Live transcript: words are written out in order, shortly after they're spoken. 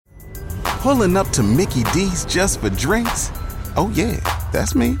Pulling up to Mickey D's just for drinks? Oh yeah,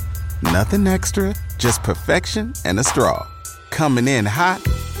 that's me. Nothing extra, just perfection and a straw. Coming in hot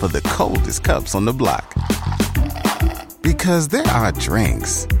for the coldest cups on the block. Because there are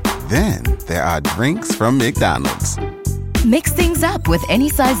drinks. Then there are drinks from McDonald's. Mix things up with any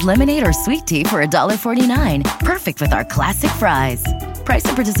size lemonade or sweet tea for $1.49. Perfect with our classic fries. Price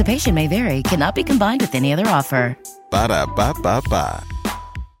and participation may vary. Cannot be combined with any other offer. Ba-da-ba-ba-ba.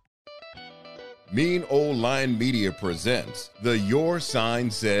 Mean Old Line Media presents the Your Sign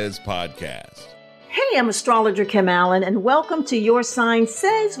Says podcast. Hey, I'm astrologer Kim Allen, and welcome to Your Sign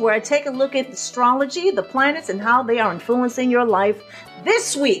Says, where I take a look at astrology, the planets, and how they are influencing your life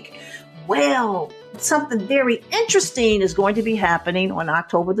this week. Well, something very interesting is going to be happening on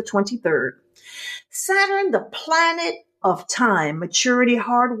October the 23rd. Saturn, the planet of time, maturity,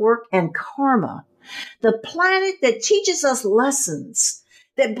 hard work, and karma. The planet that teaches us lessons,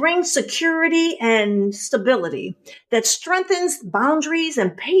 that brings security and stability, that strengthens boundaries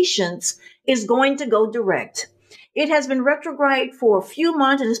and patience, is going to go direct. It has been retrograde for a few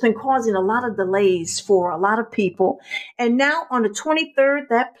months and it's been causing a lot of delays for a lot of people. And now on the 23rd,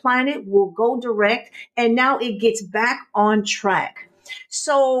 that planet will go direct and now it gets back on track.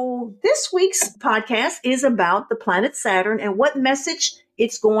 So this week's podcast is about the planet Saturn and what message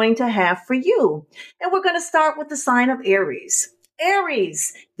it's going to have for you. And we're going to start with the sign of Aries.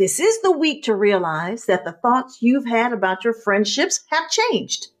 Aries, this is the week to realize that the thoughts you've had about your friendships have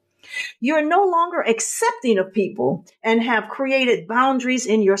changed. You're no longer accepting of people and have created boundaries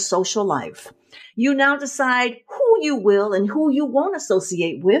in your social life. You now decide who you will and who you won't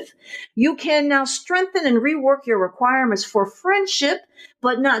associate with. You can now strengthen and rework your requirements for friendship,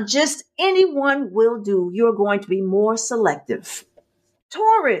 but not just anyone will do. You're going to be more selective.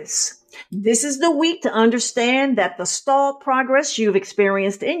 Taurus, this is the week to understand that the stalled progress you've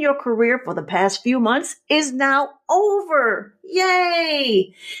experienced in your career for the past few months is now over.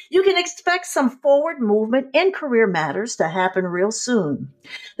 Yay! You can expect some forward movement in career matters to happen real soon.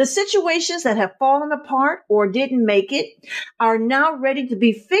 The situations that have fallen apart or didn't make it are now ready to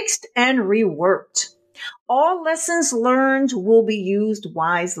be fixed and reworked. All lessons learned will be used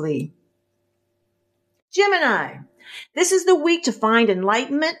wisely. Gemini, this is the week to find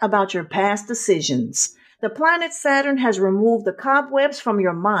enlightenment about your past decisions. The planet Saturn has removed the cobwebs from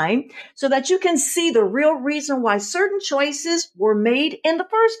your mind so that you can see the real reason why certain choices were made in the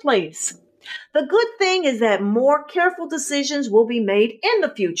first place. The good thing is that more careful decisions will be made in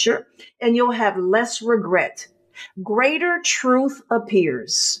the future and you'll have less regret. Greater truth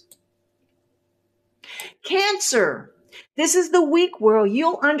appears. Cancer. This is the week where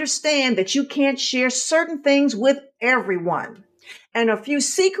you'll understand that you can't share certain things with everyone. And a few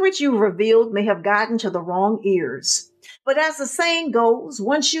secrets you revealed may have gotten to the wrong ears. But as the saying goes,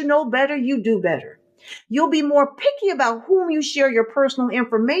 once you know better, you do better. You'll be more picky about whom you share your personal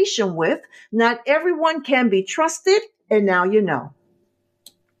information with. Not everyone can be trusted, and now you know.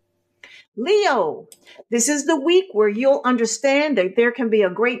 Leo, this is the week where you'll understand that there can be a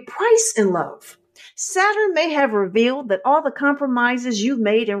great price in love. Saturn may have revealed that all the compromises you've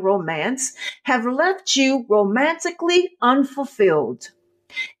made in romance have left you romantically unfulfilled.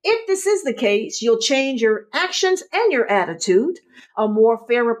 If this is the case, you'll change your actions and your attitude. A more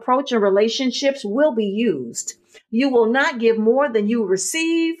fair approach in relationships will be used. You will not give more than you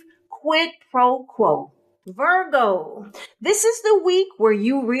receive. Quid pro quo. Virgo, this is the week where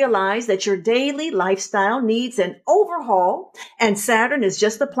you realize that your daily lifestyle needs an overhaul, and Saturn is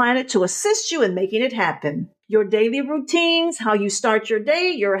just the planet to assist you in making it happen. Your daily routines, how you start your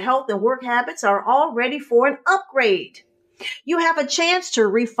day, your health and work habits are all ready for an upgrade. You have a chance to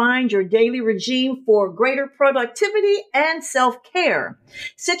refine your daily regime for greater productivity and self-care.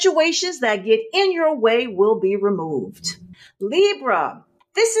 Situations that get in your way will be removed. Libra,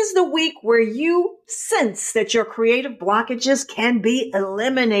 this is the week where you sense that your creative blockages can be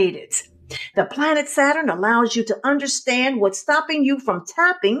eliminated. The planet Saturn allows you to understand what's stopping you from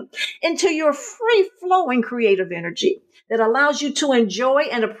tapping into your free-flowing creative energy that allows you to enjoy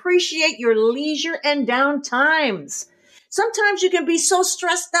and appreciate your leisure and down times. Sometimes you can be so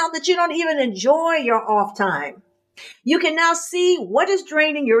stressed out that you don't even enjoy your off time. You can now see what is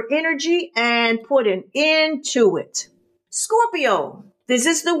draining your energy and put an end to it. Scorpio, this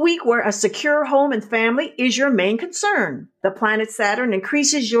is the week where a secure home and family is your main concern. The planet Saturn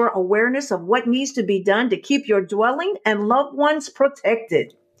increases your awareness of what needs to be done to keep your dwelling and loved ones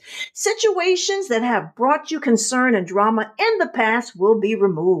protected. Situations that have brought you concern and drama in the past will be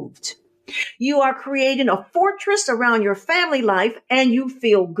removed. You are creating a fortress around your family life and you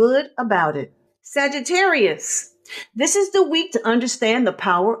feel good about it. Sagittarius, This is the week to understand the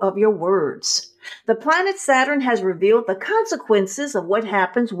power of your words. The planet Saturn has revealed the consequences of what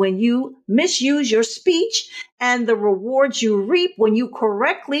happens when you misuse your speech and the rewards you reap when you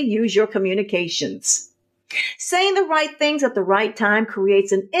correctly use your communications. Saying the right things at the right time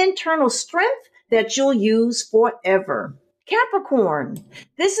creates an internal strength that you'll use forever. Capricorn,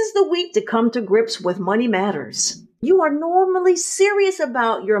 this is the week to come to grips with money matters. You are normally serious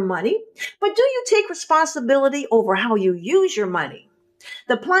about your money, but do you take responsibility over how you use your money?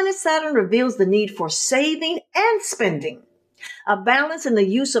 The planet Saturn reveals the need for saving and spending. A balance in the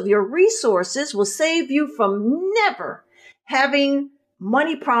use of your resources will save you from never having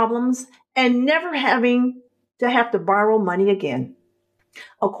money problems and never having to have to borrow money again.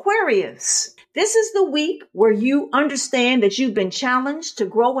 Aquarius, this is the week where you understand that you've been challenged to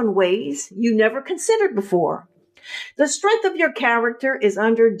grow in ways you never considered before. The strength of your character is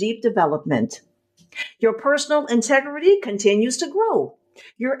under deep development. Your personal integrity continues to grow.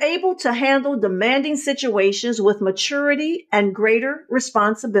 You're able to handle demanding situations with maturity and greater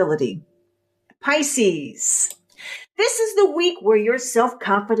responsibility. Pisces, this is the week where your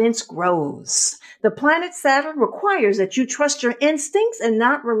self-confidence grows. The planet Saturn requires that you trust your instincts and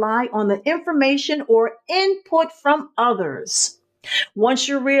not rely on the information or input from others. Once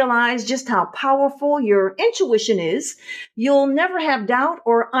you realize just how powerful your intuition is, you'll never have doubt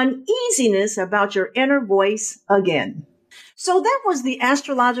or uneasiness about your inner voice again. So that was the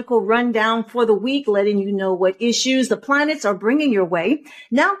astrological rundown for the week, letting you know what issues the planets are bringing your way.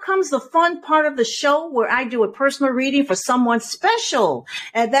 Now comes the fun part of the show where I do a personal reading for someone special.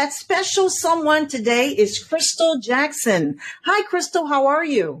 And that special someone today is Krystal Jackson. Hi, Krystal. How are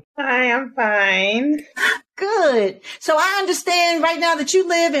you? Hi, I'm fine. Good. So I understand right now that you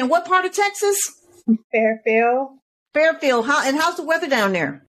live in what part of Texas? Fairfield. Fairfield. How's the weather down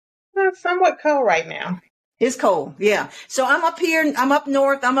there? It's somewhat cold right now. It's cold. Yeah. So I'm up here. I'm up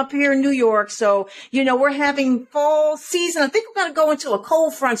north. I'm up here in New York. So, we're having fall season. I think we're going to go into a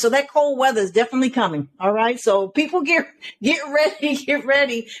cold front. So that cold weather is definitely coming. All right. So people get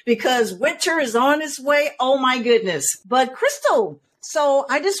ready because winter is on its way. Oh my goodness. But Krystal, so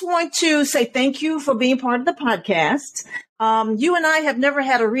I just want to say thank you for being part of the podcast. You and I have never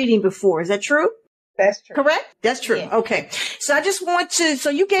had a reading before. Is that true? That's true. Correct? That's true. Yeah. Okay. So I just so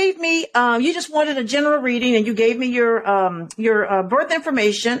you gave me, you just wanted a general reading and you gave me your birth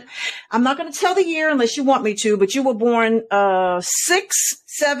information. I'm not going to tell the year unless you want me to, but you were born, 6,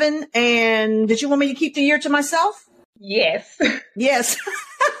 7, and did you want me to keep the year to myself? Yes. Yes.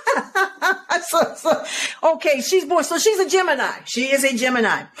 Okay, she's born. So she's a Gemini. She is a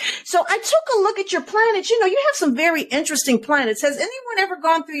Gemini. So I took a look at your planets. You have some very interesting planets. Has anyone ever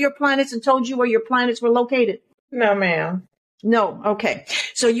gone through your planets and told you where your planets were located? No, ma'am. No. Okay.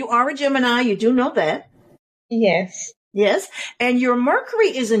 So you are a Gemini. You do know that. Yes. Yes. And your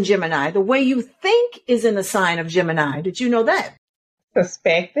Mercury is in Gemini. The way you think is in the sign of Gemini. Did you know that?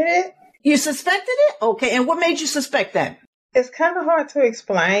 Suspected it. You suspected it? Okay. And what made you suspect that? It's kind of hard to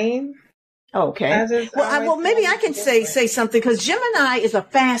explain. Okay. Well, maybe I can say something because Gemini is a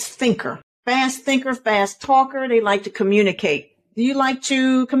fast thinker, fast talker. They like to communicate. Do you like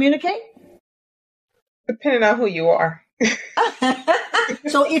to communicate? Depending on who you are.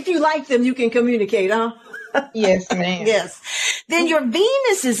 So if you like them, you can communicate, huh? Yes, ma'am. Yes. Then your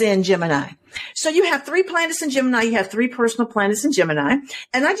Venus is in Gemini. So you have 3 planets in Gemini. You have 3 personal planets in Gemini.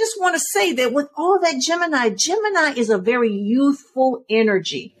 And I just want to say that with all that Gemini is a very youthful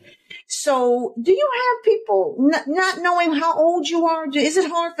energy. So do you have people not knowing how old you are? Is it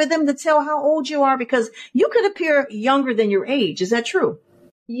hard for them to tell how old you are? Because you could appear younger than your age. Is that true?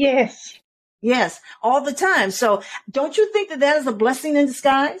 Yes. Yes, all the time. So don't you think that is a blessing in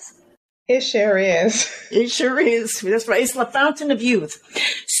disguise? It sure is. It sure is. That's right. It's the fountain of youth.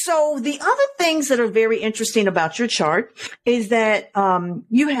 So the other things that are very interesting about your chart is that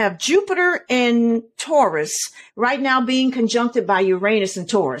you have Jupiter in Taurus right now being conjuncted by Uranus in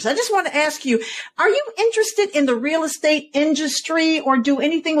Taurus. I just want to ask you, are you interested in the real estate industry or do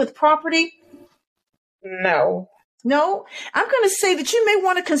anything with property? No. No? I'm going to say that you may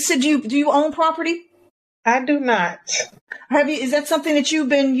want to consider, do you own property? I do not. Is that something that you've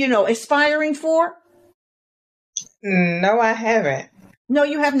been, aspiring for? No, I haven't. No,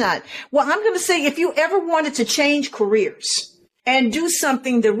 you have not. Well, I'm going to say if you ever wanted to change careers and do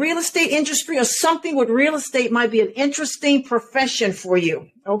something, the real estate industry or something with real estate might be an interesting profession for you.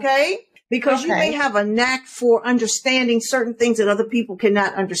 Okay? Because you may have a knack for understanding certain things that other people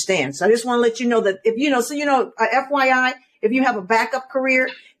cannot understand. So I just want to let you know that if, FYI, if you have a backup career,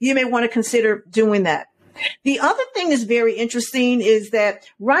 you may want to consider doing that. The other thing that's very interesting is that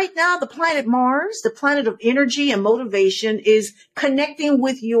right now the planet Mars, the planet of energy and motivation, is connecting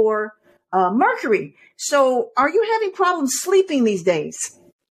with your Mercury. So are you having problems sleeping these days?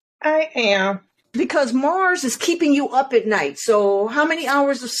 I am. Because Mars is keeping you up at night. So how many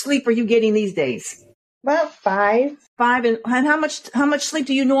hours of sleep are you getting these days? About 5. 5. And how much sleep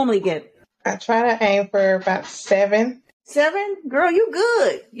do you normally get? I try to aim for about 7. 7? Girl, you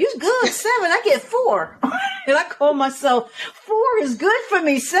good. You good. 7. I get 4. And I call myself 4 is good for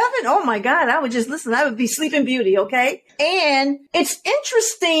me. 7. Oh my God. I would just listen. I would be sleeping beauty. Okay. And it's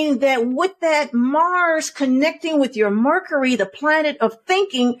interesting that with that Mars connecting with your Mercury, the planet of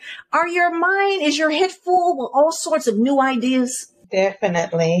thinking, is your head full with all sorts of new ideas?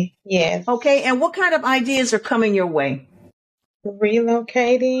 Definitely. Yes. Okay. And what kind of ideas are coming your way?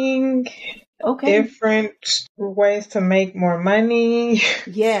 Relocating. Okay. Different ways to make more money.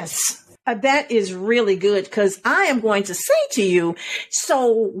 Yes. That is really good, because I am going to say to you,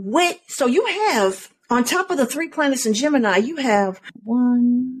 so you have, on top of the 3 planets in Gemini, you have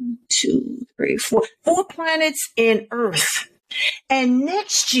 1, 2, 3, 4 planets in Earth. And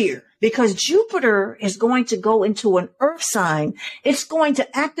next year, because Jupiter is going to go into an Earth sign, it's going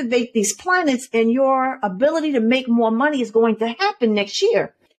to activate these planets, and your ability to make more money is going to happen next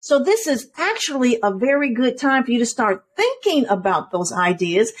year. So this is actually a very good time for you to start thinking about those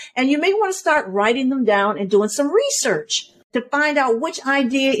ideas, and you may want to start writing them down and doing some research to find out which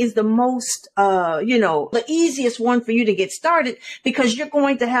idea is the most, the easiest one for you to get started, because you're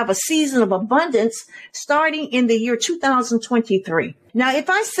going to have a season of abundance starting in the year 2023. Now, if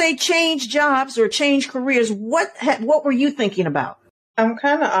I say change jobs or change careers, what were you thinking about? I'm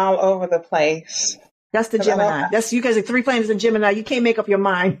kind of all over the place. That's the Gemini. You guys are 3 planets in Gemini. You can't make up your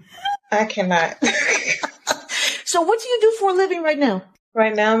mind. I cannot. So what do you do for a living right now?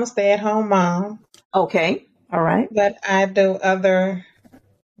 Right now, I'm a stay-at-home mom. Okay. All right. But I do other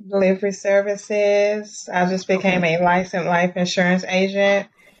delivery services. I just became a licensed life insurance agent.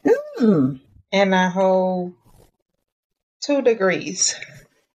 And I hold 2 degrees.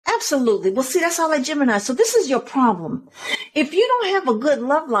 Absolutely. Well, see, that's all like Gemini. So this is your problem. If you don't have a good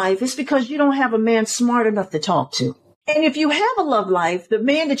love life, it's because you don't have a man smart enough to talk to. And if you have a love life, the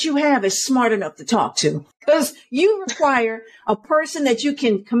man that you have is smart enough to talk to, because you require a person that you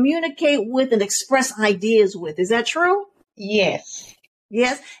can communicate with and express ideas with. Is that true? Yes.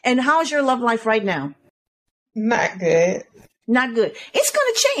 Yes. And how's your love life right now? Not good. Not good. It's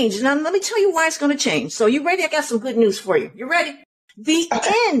going to change. Now, let me tell you why it's going to change. So you ready? I got some good news for you. You ready? The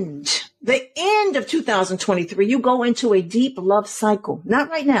end of 2023, you go into a deep love cycle. Not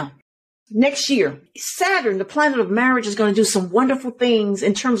right now. Next year, Saturn, the planet of marriage, is going to do some wonderful things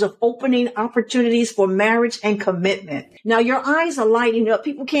in terms of opening opportunities for marriage and commitment. Now, your eyes are lighting up.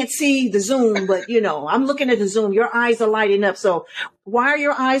 People can't see the Zoom, but, I'm looking at the Zoom. Your eyes are lighting up. So why are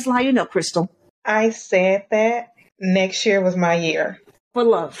your eyes lighting up, Krystal? I said that next year was my year. For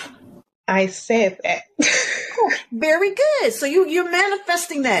love. I said that. Oh, very good. So you're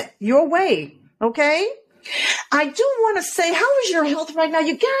manifesting that your way. Okay. I do want to say, how is your health right now?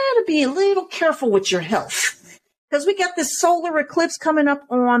 You got to be a little careful with your health, because we got this solar eclipse coming up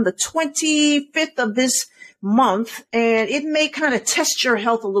on the 25th of this month, and it may kind of test your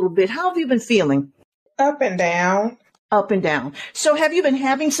health a little bit. How have you been feeling? Up and down. Up and down. So have you been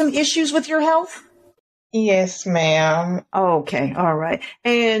having some issues with your health? Yes, ma'am. Okay. All right.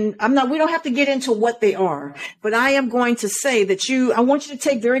 And we don't have to get into what they are, but I am going to say that I want you to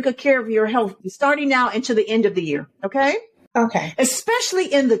take very good care of your health starting now into the end of the year. Okay. Okay.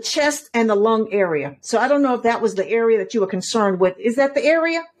 Especially in the chest and the lung area. So I don't know if that was the area that you were concerned with. Is that the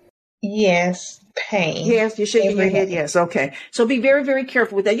area? Yes. Pain. Yes. You're shaking your head. Yes. Okay. So be very, very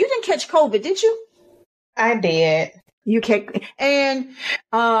careful with that. You didn't catch COVID, did you? I did. You can't. And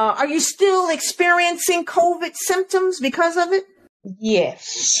are you still experiencing COVID symptoms because of it?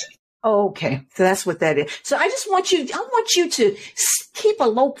 Yes. Okay, so that's what that is. So I want you to keep a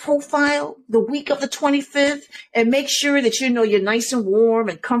low profile the week of the 25th and make sure that you're nice and warm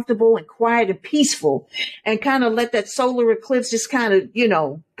and comfortable and quiet and peaceful, and kind of let that solar eclipse just kind of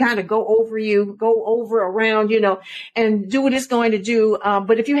go over around, and do what it's going to do.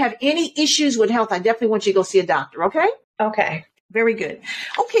 But if you have any issues with health, I definitely want you to go see a doctor. Okay? Okay. Very good.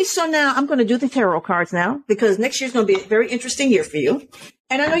 Okay, so now I'm going to do the tarot cards now, because next year's going to be a very interesting year for you.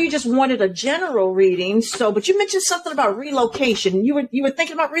 And I know you just wanted a general reading, but you mentioned something about relocation. You were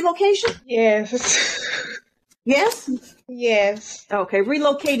thinking about relocation? Yes. Yes? Yes. Okay,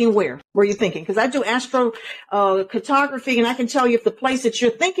 relocating where were you thinking? Because I do astro cartography, and I can tell you if the place that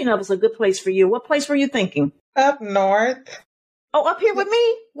you're thinking of is a good place for you. What place were you thinking? Up north. Oh, up here with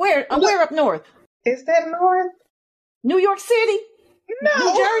me? Where up north? Is that north? New York City? No.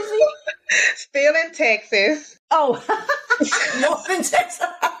 New Jersey? Still in Texas. Oh, North in Texas.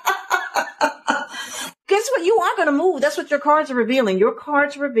 Guess what? You are going to move. That's what your cards are revealing. Your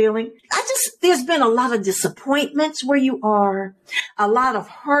cards are revealing. There's been a lot of disappointments where you are, a lot of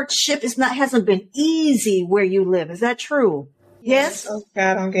hardship. Hasn't been easy where you live. Is that true? Yes? Oh,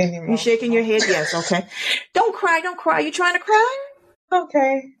 God, I'm getting emotional. You shaking your head? Yes. Okay. Don't cry. Don't cry. You trying to cry?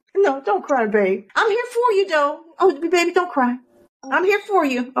 Okay. No, don't cry, babe. I'm here for you, though. Oh, baby, don't cry. I'm here for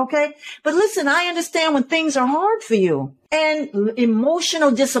you, okay? But listen, I understand when things are hard for you and emotional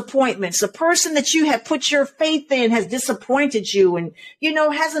disappointments. The person that you have put your faith in has disappointed you and,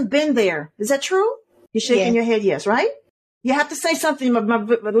 hasn't been there. Is that true? You're shaking your head, yes, right? You have to say something my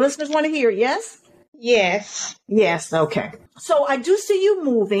listeners want to hear, yes? Yes. Yes, okay. So I do see you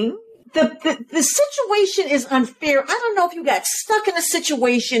moving. The situation is unfair. I don't know if you got stuck in a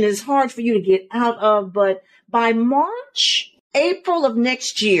situation it's hard for you to get out of, but by April of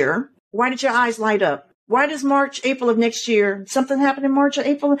next year, why did your eyes light up? Why does April of next year, something happen in March,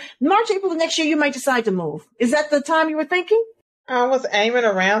 April of next year, you might decide to move. Is that the time you were thinking? I was aiming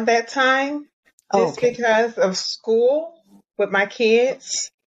around that time just because of school with my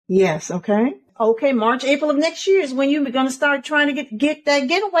kids. Yes, okay. Okay, March, April of next year is when you're going to start trying to get that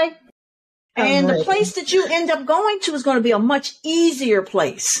getaway. And the place that you end up going to is going to be a much easier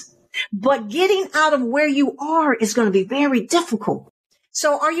place. But getting out of where you are is going to be very difficult.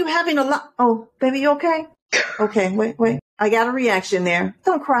 So are you having a lot? Oh, baby, you okay? Okay, wait. I got a reaction there.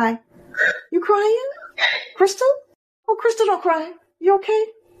 Don't cry. You crying? Krystal? Oh, Krystal, don't cry. You okay?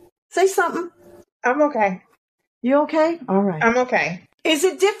 Say something. I'm okay. You okay? All right. I'm okay. Is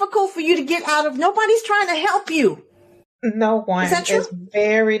it difficult for you to get out of? Nobody's trying to help you. No one. Is that true? It's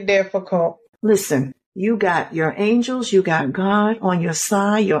very difficult. Listen. You got your angels, you got God on your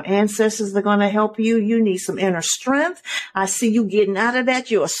side. Your ancestors are going to help you. You need some inner strength. I see you getting out of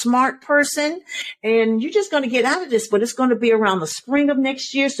that. You're a smart person and you're just going to get out of this, but it's going to be around the spring of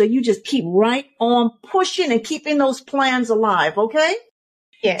next year. So you just keep right on pushing and keeping those plans alive. Okay.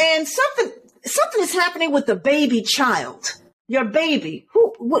 Yeah. And something is happening with the baby child, your baby.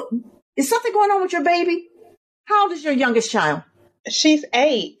 What is something going on with your baby? How old is your youngest child? She's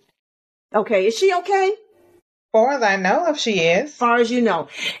 8. Okay. Is she okay? Far as I know if she is. Far as you know.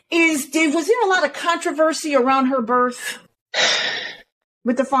 Was there a lot of controversy around her birth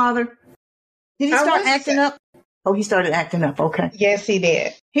with the father? Did he start acting up? Oh, he started acting up. Okay. Yes, he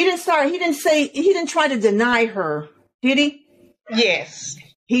did. He didn't try to deny her. Did he? Yes.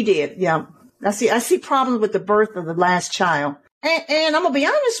 He did. Yeah. I see problems with the birth of the last child. And I'm going to be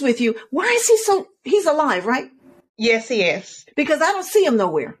honest with you. Why is he's alive, right? Yes, he is. Because I don't see him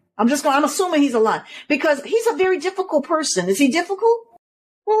nowhere. I'm assuming he's alive because he's a very difficult person. Is he difficult?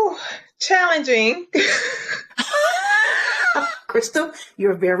 Ooh, challenging. Krystal,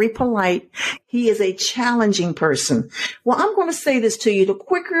 you're very polite. He is a challenging person. Well, I'm going to say this to you. The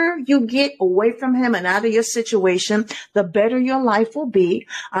quicker you get away from him and out of your situation, the better your life will be.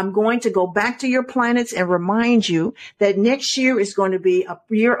 I'm going to go back to your planets and remind you that next year is going to be a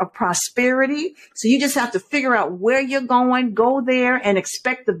year of prosperity. So you just have to figure out where you're going, go there, and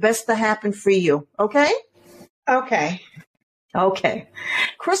expect the best to happen for you. Okay? Okay. Okay.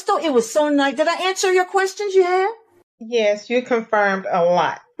 Krystal, it was so nice. Did I answer your questions you had? Yes, you confirmed a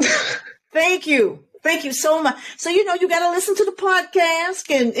lot. Thank you. Thank you so much. So, you got to listen to the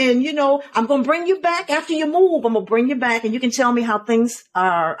podcast and I'm going to bring you back after you move. I'm going to bring you back and you can tell me how things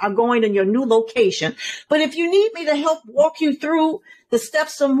are going in your new location. But if you need me to help walk you through the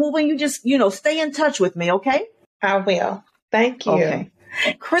steps of moving, you just, stay in touch with me. Okay. I will. Thank you. Okay.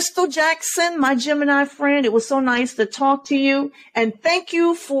 Krystal Jackson, my Gemini friend, it was so nice to talk to you. And thank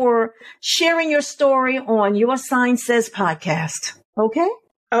you for sharing your story on Your Sign Says podcast. Okay?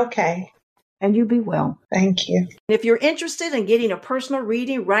 Okay. And you be well. Thank you. If you're interested in getting a personal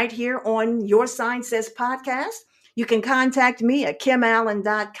reading right here on Your Sign Says podcast, you can contact me at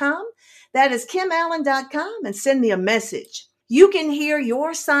kimallen.com. That is kimallen.com and send me a message. You can hear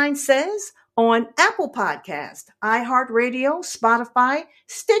Your Sign Says on Apple Podcast, iHeartRadio, Spotify,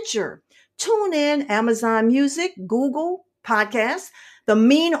 Stitcher, TuneIn, Amazon Music, Google Podcasts, the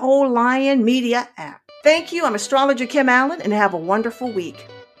Mean Old Lion Media app. Thank you. I'm astrologer Kim Allen, and have a wonderful week.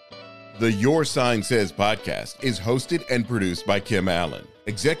 The Your Sign Says podcast is hosted and produced by Kim Allen.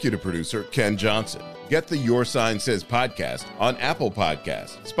 Executive producer Ken Johnson. Get the Your Sign Says podcast on Apple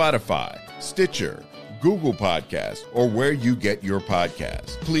Podcasts, Spotify, Stitcher, Google Podcasts, or where you get your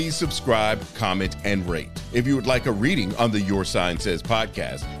podcasts. Please subscribe, comment, and rate. If you would like a reading on the Your Sign Says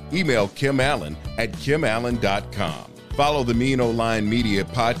podcast, email Kim Allen at kimallen.com. Follow the Mean O-Line Media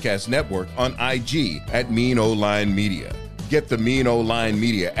Podcast Network on IG at Mean O-Line Media. Get the Mean O-Line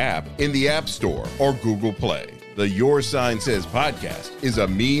Media app in the App Store or Google Play. The Your Sign Says podcast is a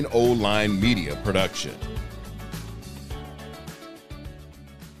Mean O-Line Media production.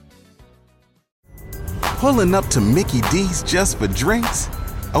 Pulling up to Mickey D's just for drinks?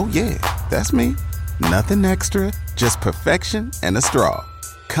 Oh yeah, that's me. Nothing extra, just perfection and a straw.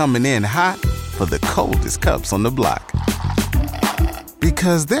 Coming in hot for the coldest cups on the block.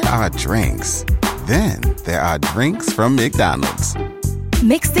 Because there are drinks. Then there are drinks from McDonald's.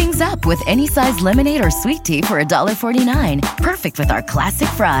 Mix things up with any size lemonade or sweet tea for $1.49. Perfect with our classic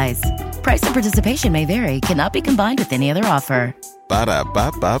fries. Price and participation may vary. Cannot be combined with any other offer.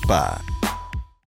 Ba-da-ba-ba-ba.